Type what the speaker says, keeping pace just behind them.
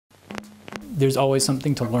There's always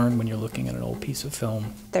something to learn when you're looking at an old piece of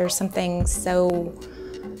film. There's something so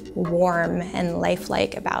warm and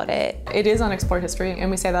lifelike about it. It is unexplored history,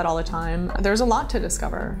 and we say that all the time. There's a lot to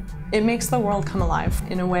discover. It makes the world come alive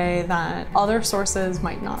in a way that other sources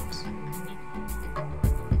might not.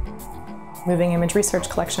 Moving Image Research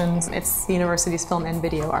Collections, it's the university's film and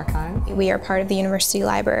video archive. We are part of the university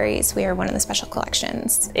libraries. We are one of the special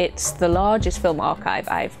collections. It's the largest film archive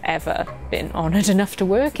I've ever been honoured enough to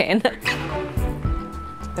work in.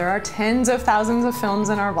 There are tens of thousands of films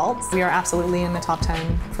in our vaults. We are absolutely in the top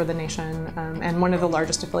 10 for the nation, and one of the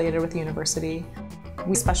largest affiliated with the university.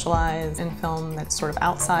 We specialize in film that's sort of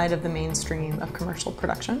outside of the mainstream of commercial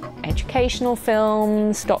production. Educational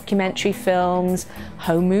films, documentary films,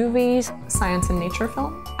 home movies. Science and nature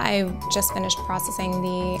film. I just finished processing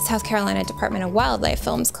the South Carolina Department of Wildlife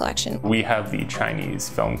Films collection. We have the Chinese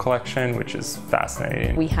film collection, which is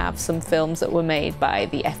fascinating. We have some films that were made by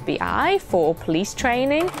the FBI for police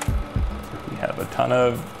training. We have a ton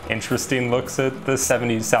of interesting looks at the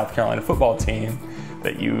 70s South Carolina football team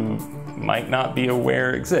that you might not be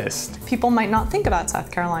aware exist. People might not think about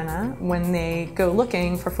South Carolina when they go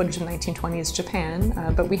looking for footage of 1920s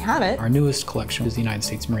Japan, but we have it. Our newest collection is the United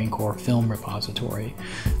States Marine Corps Film Repository,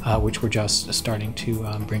 which we're just starting to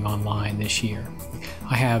bring online this year.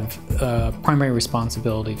 I have primary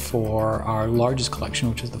responsibility for our largest collection,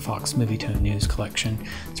 which is the Fox Movietone News collection.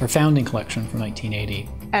 It's our founding collection from 1980.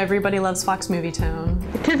 Everybody loves Fox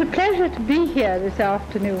Movietone. It is a pleasure to be here this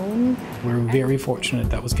afternoon. We're very fortunate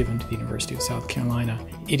that was given to the University of South Carolina.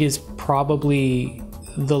 It is probably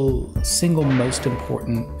the single most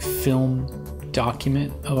important film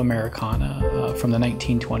document of Americana from the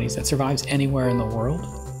 1920s that survives anywhere in the world.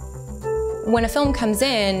 When a film comes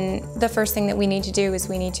in, the first thing that we need to do is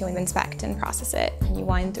we need to inspect and process it. And you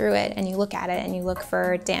wind through it and you look at it and you look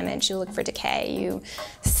for damage, you look for decay, you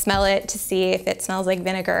smell it to see if it smells like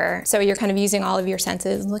vinegar. So you're kind of using all of your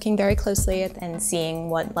senses, looking very closely at and seeing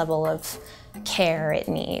what level of care it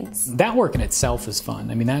needs. That work in itself is fun.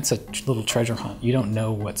 I mean, that's a little treasure hunt. You don't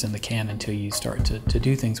know what's in the can until you start to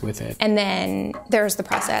do things with it. And then there's the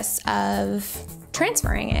process of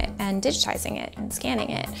transferring it and digitizing it and scanning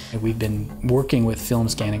it. We've been working with film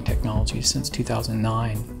scanning technologies since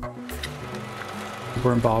 2009.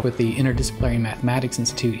 We're involved with the Interdisciplinary Mathematics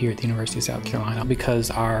Institute here at the University of South Carolina because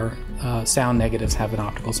our sound negatives have an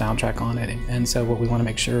optical soundtrack on it. And so what we want to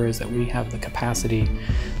make sure is that we have the capacity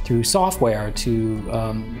through software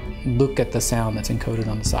to look at the sound that's encoded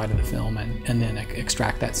on the side of the film and then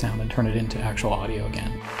extract that sound and turn it into actual audio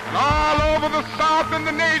again. All over the South and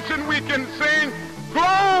the nation we can sing,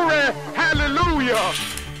 glory, hallelujah.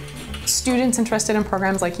 Students interested in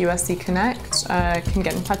programs like USC Connect can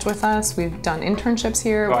get in touch with us. We've done internships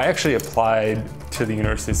here. So I actually applied to the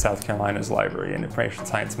University of South Carolina's Library and Information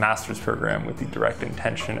Science Master's program with the direct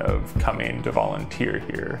intention of coming to volunteer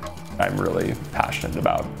here. I'm really passionate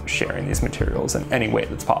about sharing these materials in any way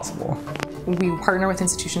that's possible. We partner with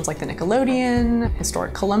institutions like the Nickelodeon,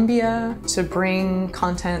 Historic Columbia, to bring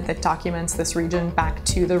content that documents this region back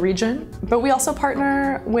to the region. But we also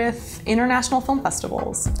partner with international film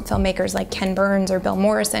festivals. Filmmakers like Ken Burns or Bill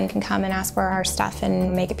Morrison can come and ask for our stuff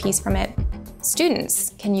and make a piece from it.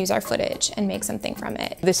 Students can use our footage and make something from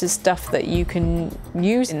it. This is stuff that you can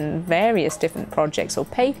use in various different projects or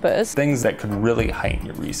papers. Things that could really heighten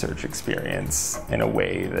your research experience in a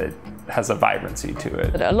way that has a vibrancy to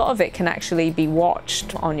it. But a lot of it can actually be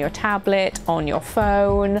watched on your tablet, on your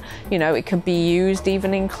phone. You know, it could be used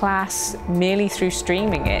even in class merely through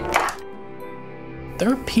streaming it.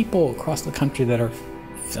 There are people across the country that are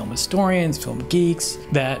film historians, film geeks,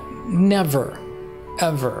 that never,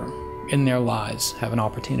 ever in their lives have an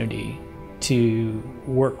opportunity to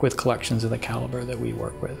work with collections of the caliber that we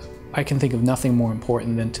work with. I can think of nothing more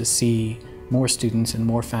important than to see more students and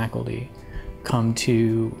more faculty come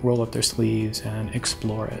to roll up their sleeves and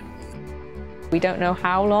explore it. We don't know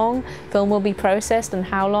how long film will be processed and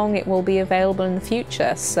how long it will be available in the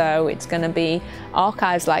future, so it's going to be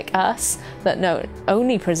archives like us that not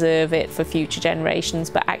only preserve it for future generations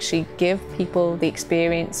but actually give people the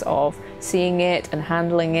experience of seeing it and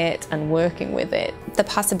handling it and working with it. The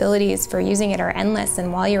possibilities for using it are endless,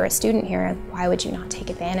 and while you're a student here, why would you not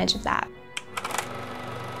take advantage of that?